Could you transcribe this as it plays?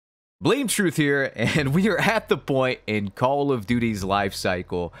Blame Truth here, and we are at the point in Call of Duty's life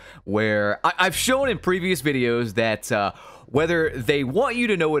cycle where I've shown in previous videos that whether they want you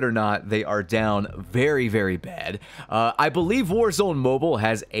to know it or not, they are down very, very bad. I believe Warzone Mobile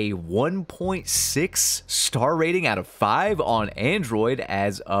has a 1.6 star rating out of 5 on Android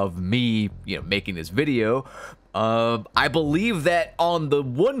as of me, making this video. I believe that on the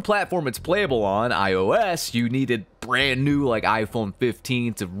one platform it's playable on, iOS, you needed brand new like iPhone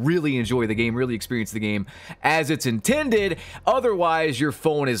 15 to really enjoy the game, really experience the game as it's intended. Otherwise, your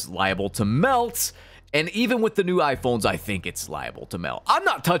phone is liable to melt. And even with the new iPhones, I think it's liable to melt. I'm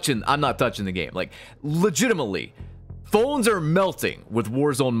not touching the game. Like, legitimately, phones are melting with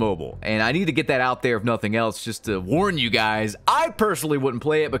Warzone Mobile, and I need to get that out there if nothing else, just to warn you guys. I personally wouldn't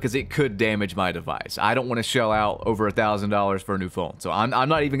play it because it could damage my device. I don't want to shell out over $1,000 for a new phone, so I'm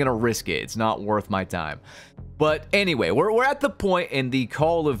not even going to risk it. It's not worth my time. But anyway, we're at the point in the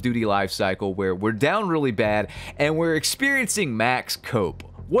Call of Duty life cycle where we're down really bad, and we're experiencing max cope.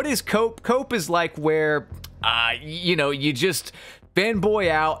 What is cope? Cope is like where, you just fanboy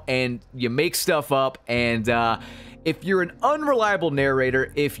out and you make stuff up, and if you're an unreliable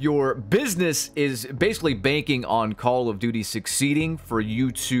narrator, if your business is basically banking on Call of Duty succeeding for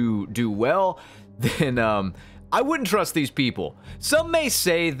you to do well, then I wouldn't trust these people. Some may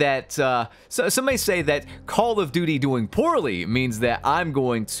say that Call of Duty doing poorly means that I'm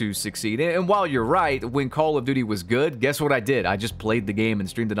going to succeed. And while you're right, when Call of Duty was good, guess what I did? I just played the game and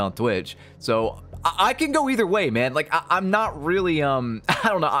streamed it on Twitch. So I can go either way, man. Like, I'm not really, I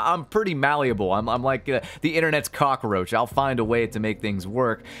don't know, I'm pretty malleable. I'm like the internet's cockroach. I'll find a way to make things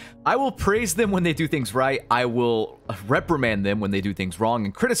work. I will praise them when they do things right. I will reprimand them when they do things wrong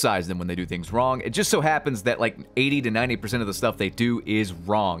and criticize them when they do things wrong. It just so happens that like 80 to 90% of the stuff they do is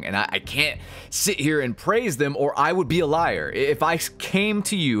wrong. And I can't sit here and praise them, or I would be a liar. If I came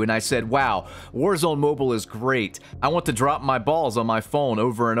to you and I said, wow, Warzone Mobile is great, I want to drop my balls on my phone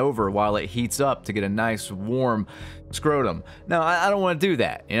over and over while it heats up to get a nice warm scrotum. No, I don't want to do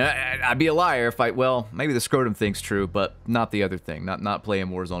that. I'd be a liar if well, maybe the scrotum thing's true, but not the other thing, not playing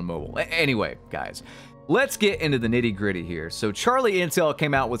Warzone Mobile. Anyway, guys, let's get into the nitty-gritty here. So CharlieIntel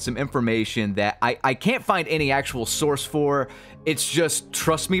came out with some information that I can't find any actual source for. It's just,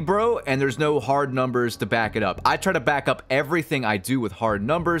 trust me, bro, and there's no hard numbers to back it up. I try to back up everything I do with hard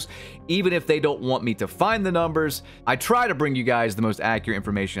numbers, even if they don't want me to find the numbers. I try to bring you guys the most accurate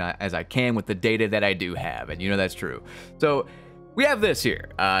information as I can with the data that I do have, and that's true. So we have this here.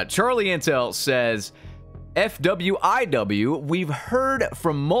 CharlieIntel says, FWIW, we've heard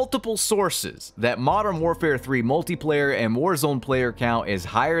from multiple sources that Modern Warfare 3 multiplayer and Warzone player count is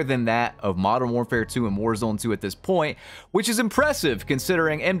higher than that of Modern Warfare 2 and Warzone 2 at this point, which is impressive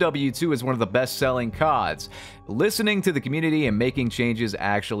considering MW2 is one of the best-selling CODs. Listening to the community and making changes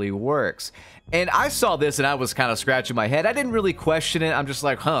actually works. And I saw this and I was kind of scratching my head. I didn't really question it. I'm just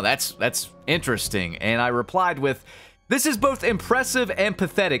like, huh, that's interesting. And I replied with, this is both impressive and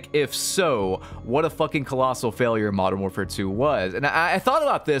pathetic. If so, what a fucking colossal failure Modern Warfare 2 was. And I thought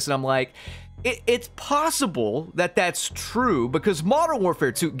about this and I'm like, it's possible that that's true because Modern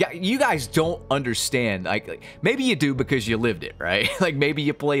Warfare 2, you guys don't understand. Like maybe you do because you lived it, right? Like maybe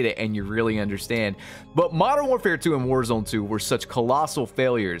you played it and you really understand. But Modern Warfare 2 and Warzone 2 were such colossal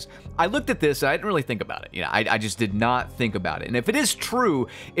failures. I looked at this and I didn't really think about it. I just did not think about it. And if it is true,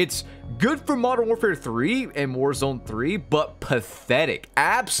 it's good for Modern Warfare 3 and Warzone 3, but pathetic,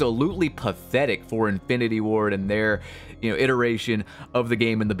 absolutely pathetic for Infinity Ward and their, iteration of the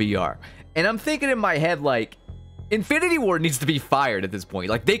game in the BR. And I'm thinking in my head, like, Infinity Ward needs to be fired at this point.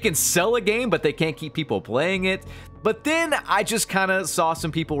 Like, they can sell a game, but they can't keep people playing it. But then I just kind of saw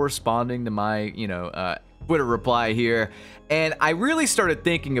some people responding to my, Twitter reply here. And I really started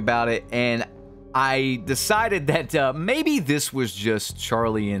thinking about it, and I decided that maybe this was just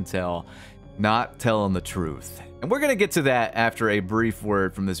CharlieIntel not telling the truth. And we're going to get to that after a brief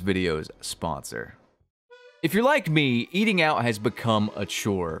word from this video's sponsor. If you're like me, eating out has become a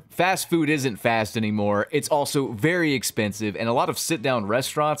chore. Fast food isn't fast anymore. It's also very expensive, and a lot of sit-down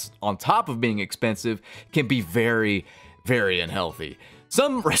restaurants, on top of being expensive, can be very, very unhealthy.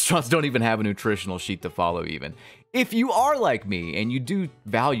 Some restaurants don't even have a nutritional sheet to follow even. If you are like me and you do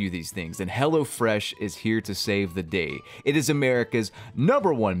value these things, then HelloFresh is here to save the day. It is America's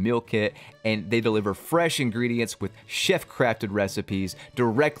 #1 meal kit, and they deliver fresh ingredients with chef-crafted recipes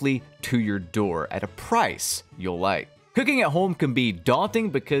directly to your door at a price you'll like. Cooking at home can be daunting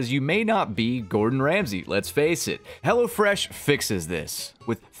because you may not be Gordon Ramsay, let's face it. HelloFresh fixes this.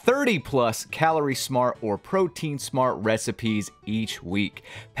 With 30 plus calorie smart or protein smart recipes each week.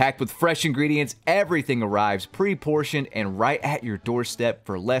 Packed with fresh ingredients, everything arrives pre-portioned and right at your doorstep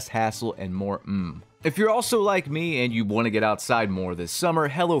for less hassle and more If you're also like me and you want to get outside more this summer,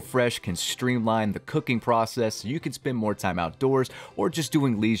 HelloFresh can streamline the cooking process so you can spend more time outdoors or just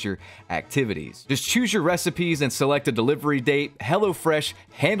doing leisure activities. Just choose your recipes and select a delivery date. HelloFresh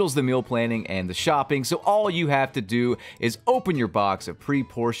handles the meal planning and the shopping, so all you have to do is open your box of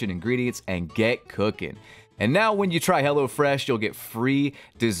pre-portioned ingredients and get cooking. And now when you try HelloFresh, you'll get free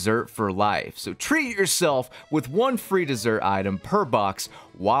dessert for life. So treat yourself with one free dessert item per box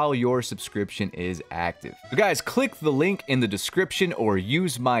while your subscription is active. So guys, click the link in the description or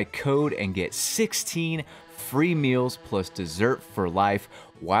use my code and get 16 free meals plus dessert for life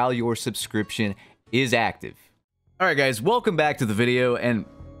while your subscription is active. All right, guys, welcome back to the video, and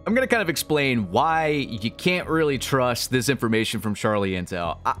I'm going to kind of explain why you can't really trust this information from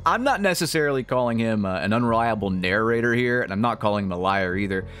CharlieIntel. I'm not necessarily calling him an unreliable narrator here, and I'm not calling him a liar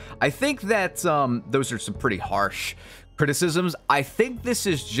either. I think that those are some pretty harsh criticisms. I think this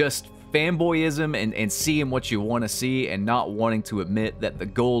is just fanboyism and seeing what you want to see and not wanting to admit that the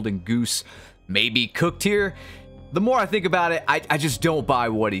golden goose may be cooked here. The more I think about it, I just don't buy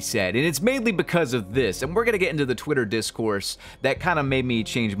what he said, and it's mainly because of this, and we're going to get into the Twitter discourse that kind of made me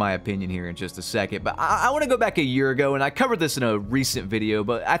change my opinion here in just a second, but I want to go back a year ago, and I covered this in a recent video,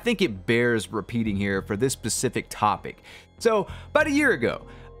 but I think it bears repeating here for this specific topic. So, about a year ago,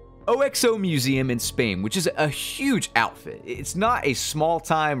 OXO Museum in Spain, which is a huge outfit. It's not a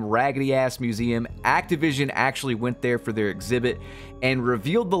small-time, raggedy-ass museum. Activision actually went there for their exhibit and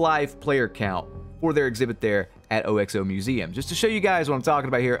revealed the live player count for their exhibit there at OXO Museum. Just to show you guys what I'm talking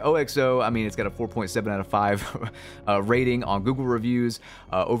about here, OXO, I mean, it's got a 4.7 out of 5 rating on Google reviews,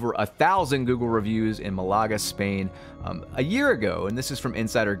 over 1,000 Google reviews in Malaga, Spain, a year ago, and this is from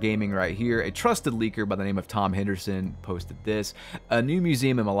Insider Gaming right here. A trusted leaker by the name of Tom Henderson posted this. A new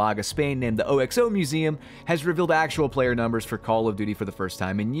museum in Malaga, Spain, named the OXO Museum, has revealed actual player numbers for Call of Duty for the first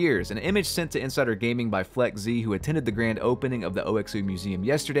time in years. An image sent to Insider Gaming by FlexZ, who attended the grand opening of the OXO Museum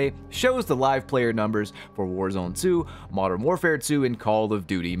yesterday, shows the live player numbers for Warzone 2, Modern Warfare 2, and Call of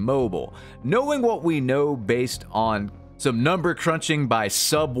Duty Mobile. Knowing what we know based on some number crunching by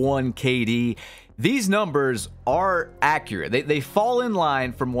Sub1 KD, these numbers are accurate. They fall in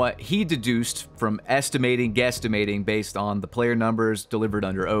line from what he deduced from guesstimating based on the player numbers delivered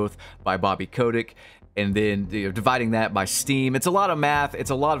under oath by Bobby Kotick, and then dividing that by Steam. It's a lot of math.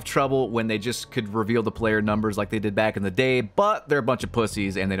 It's a lot of trouble when they just could reveal the player numbers like they did back in the day, but they're a bunch of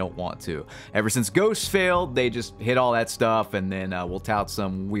pussies and they don't want to. Ever since Ghosts failed, they just hit all that stuff, and then we'll tout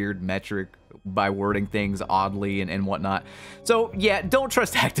some weird metric by wording things oddly and whatnot. So yeah, don't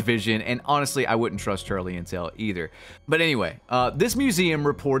trust Activision, and honestly, I wouldn't trust CharlieIntel either. But anyway, this museum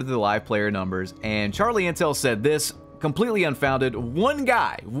reported the live player numbers, and CharlieIntel said this, completely unfounded.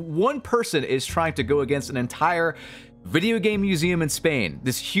 One person is trying to go against an entire video game museum in Spain,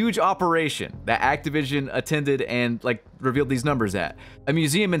 this huge operation that Activision attended and revealed these numbers at. A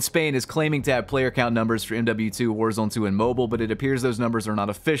museum in Spain is claiming to have player count numbers for MW2, Warzone 2, and mobile, but it appears those numbers are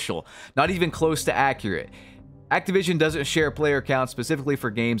not official, not even close to accurate. Activision doesn't share player counts specifically for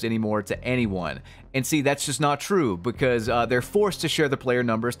games anymore to anyone. And see, that's just not true, because they're forced to share the player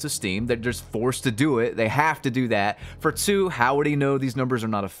numbers to Steam. They're just forced to do it. They have to do that. For two, how would he know these numbers are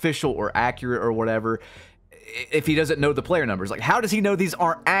not official or accurate or whatever if he doesn't know the player numbers? Like, how does he know these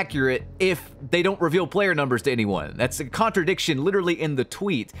aren't accurate if they don't reveal player numbers to anyone? That's a contradiction literally in the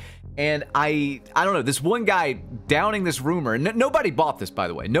tweet. And I don't know, this one guy downing this rumor, and nobody bought this, by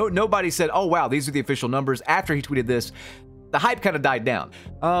the way. Nobody said, oh wow, these are the official numbers. After he tweeted this, the hype kind of died down.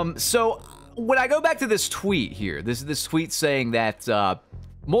 So when I go back to this tweet here, this tweet saying that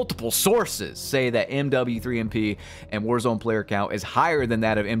multiple sources say that MW3MP and Warzone player count is higher than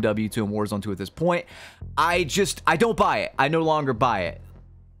that of MW2 and Warzone 2 at this point, I don't buy it. I no longer buy it.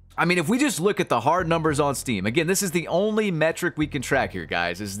 I mean, if we just look at the hard numbers on Steam, again, this is the only metric we can track here,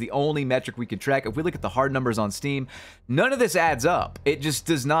 guys. This is the only metric we can track. If we look at the hard numbers on Steam, none of this adds up. It just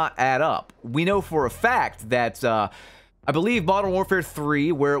does not add up. We know for a fact that I believe Modern Warfare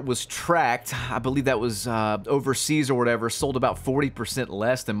 3, where it was tracked, I believe that was overseas or whatever, sold about 40%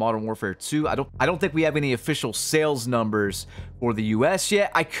 less than Modern Warfare 2. I don't think we have any official sales numbers for the US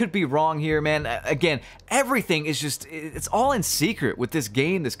yet. I could be wrong here, man. Again, everything is just, it's all in secret with this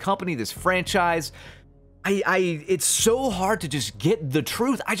game, this company, this franchise. It's so hard to just get the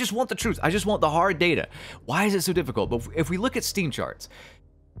truth. I just want the truth. I just want the hard data. Why is it so difficult? But if we look at Steam charts,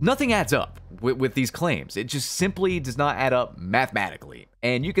 Nothing adds up with these claims. It just simply does not add up mathematically.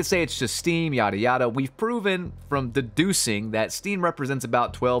 And you could say it's just Steam, yada yada. We've proven from deducing that Steam represents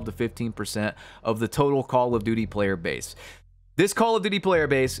about 12 to 15% of the total Call of Duty player base. This Call of Duty player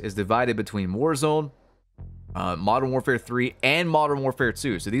base is divided between Warzone, Modern Warfare 3, and Modern Warfare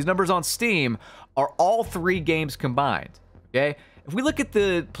 2. So these numbers on Steam are all 3 games combined, okay? If we look at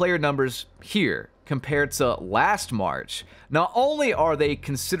the player numbers here compared to last March, not only are they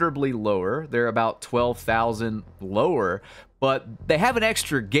considerably lower, they're about 12,000 lower, but they have an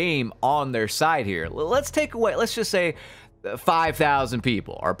extra game on their side here. Let's take away, let's just say 5,000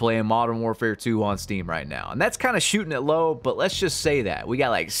 people are playing Modern Warfare 2 on Steam right now. And that's kind of shooting it low, but let's just say that. We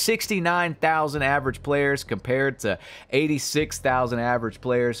got like 69,000 average players compared to 86,000 average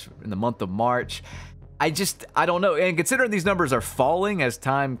players in the month of March. I don't know. And considering these numbers are falling as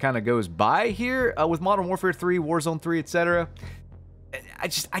time kind of goes by here with Modern Warfare 3, Warzone 3, etc., I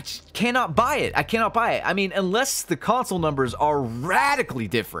just cannot buy it. I cannot buy it. I mean, unless the console numbers are radically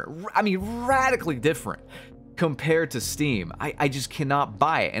different. I mean, radically different compared to Steam. I just cannot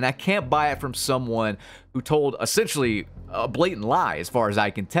buy it. And I can't buy it from someone who told essentially a blatant lie, as far as I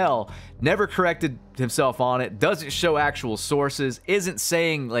can tell, never corrected himself on it, doesn't show actual sources, isn't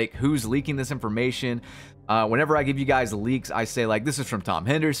saying like who's leaking this information. Whenever I give you guys the leaks, I say like, this is from Tom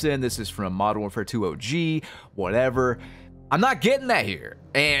Henderson, this is from Modern Warfare 2 OG, whatever. I'm not getting that here,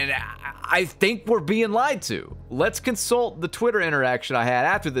 and I think we're being lied to. Let's consult the Twitter interaction I had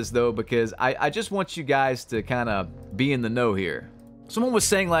after this, though, because I just want you guys to kind of be in the know here. Someone was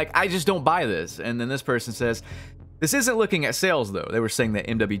saying, like, I just don't buy this, and then this person says, this isn't looking at sales, though. They were saying that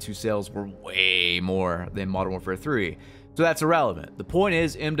MW2 sales were way more than Modern Warfare 3, so that's irrelevant. The point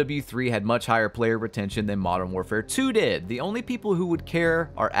is, MW3 had much higher player retention than Modern Warfare 2 did. The only people who would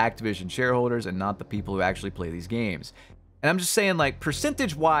care are Activision shareholders and not the people who actually play these games. And I'm just saying, like,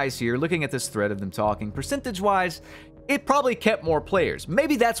 percentage-wise here, looking at this thread of them talking, percentage-wise, it probably kept more players.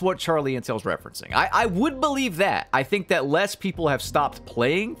 Maybe that's what CharlieIntel's referencing. I would believe that. I think that less people have stopped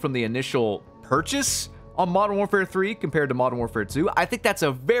playing from the initial purchase on Modern Warfare 3 compared to Modern Warfare 2. I think that's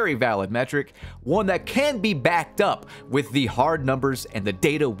a very valid metric, one that can be backed up with the hard numbers and the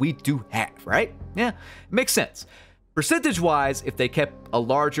data we do have, right? Yeah, it makes sense. Percentage-wise, if they kept a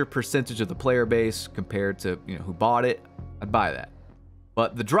larger percentage of the player base compared to, you know, who bought it, I'd buy that.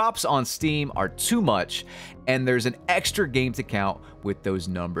 But the drops on Steam are too much, and there's an extra game to count with those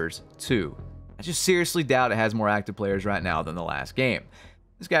numbers too. I just seriously doubt it has more active players right now than the last game.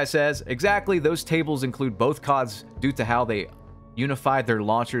 This guy says, exactly, those tables include both CODs due to how they unified their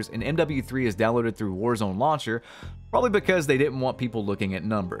launchers, and MW3 is downloaded through Warzone Launcher, probably because they didn't want people looking at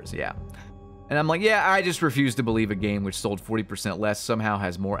numbers, yeah. And I'm like, yeah, I just refuse to believe a game which sold 40% less somehow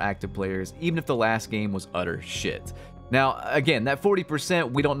has more active players, even if the last game was utter shit. Now, again, that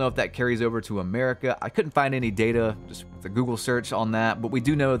 40%, we don't know if that carries over to America. I couldn't find any data, just with a Google search on that, but we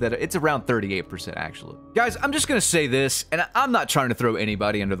do know that it's around 38% actually. Guys, I'm just gonna say this, and I'm not trying to throw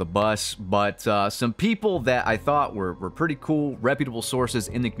anybody under the bus, but some people that I thought were pretty cool, reputable sources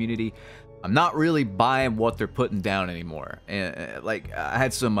in the community, I'm not really buying what they're putting down anymore. And like, I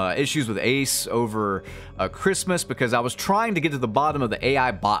had some issues with Ace over Christmas because I was trying to get to the bottom of the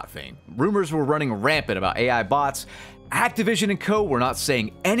AI bot thing. Rumors were running rampant about AI bots. Activision and co were not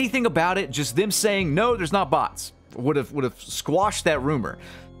saying anything about it, just them saying, no, there's not bots. Would have squashed that rumor.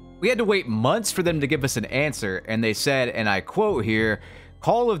 We had to wait months for them to give us an answer, and they said, and I quote here,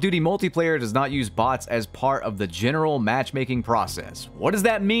 Call of Duty multiplayer does not use bots as part of the general matchmaking process. What does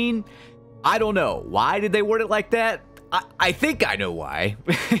that mean? I don't know. Why did they word it like that? I think I know why.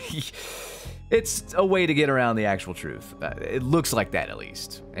 It's a way to get around the actual truth. It looks like that, at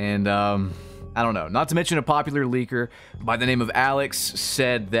least. And, I don't know. Not to mention a popular leaker by the name of Alex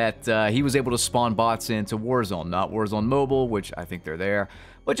said that he was able to spawn bots into Warzone. Not Warzone Mobile, which I think they're there,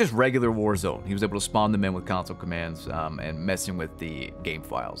 but just regular Warzone. He was able to spawn them in with console commands and messing with the game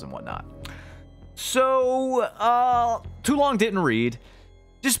files and whatnot. So, too long didn't read.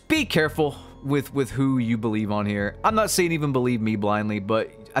 Just be careful with who you believe on here. I'm not saying even believe me blindly,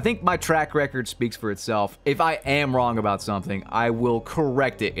 but I think my track record speaks for itself. If I am wrong about something, I will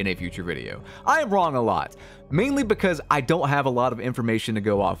correct it in a future video. I am wrong a lot, mainly because I don't have a lot of information to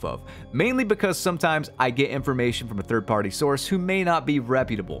go off of. Mainly because sometimes I get information from a third-party source who may not be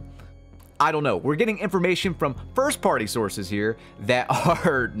reputable. I don't know. We're getting information from first-party sources here that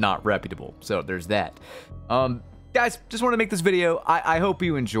are not reputable, so there's that. Guys, just want to make this video. I hope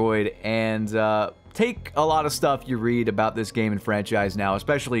you enjoyed, and take a lot of stuff you read about this game and franchise now,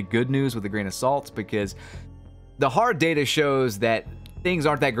 especially good news, with a grain of salt, because the hard data shows that things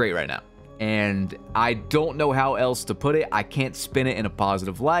aren't that great right now. and I don't know how else to put it. I can't spin it in a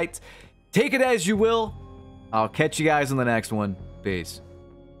positive light. Take it as you will. I'll catch you guys in the next one. Peace.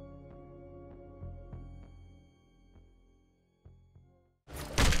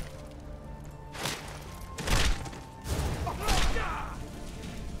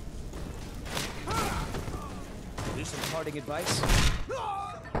 Here's some parting advice.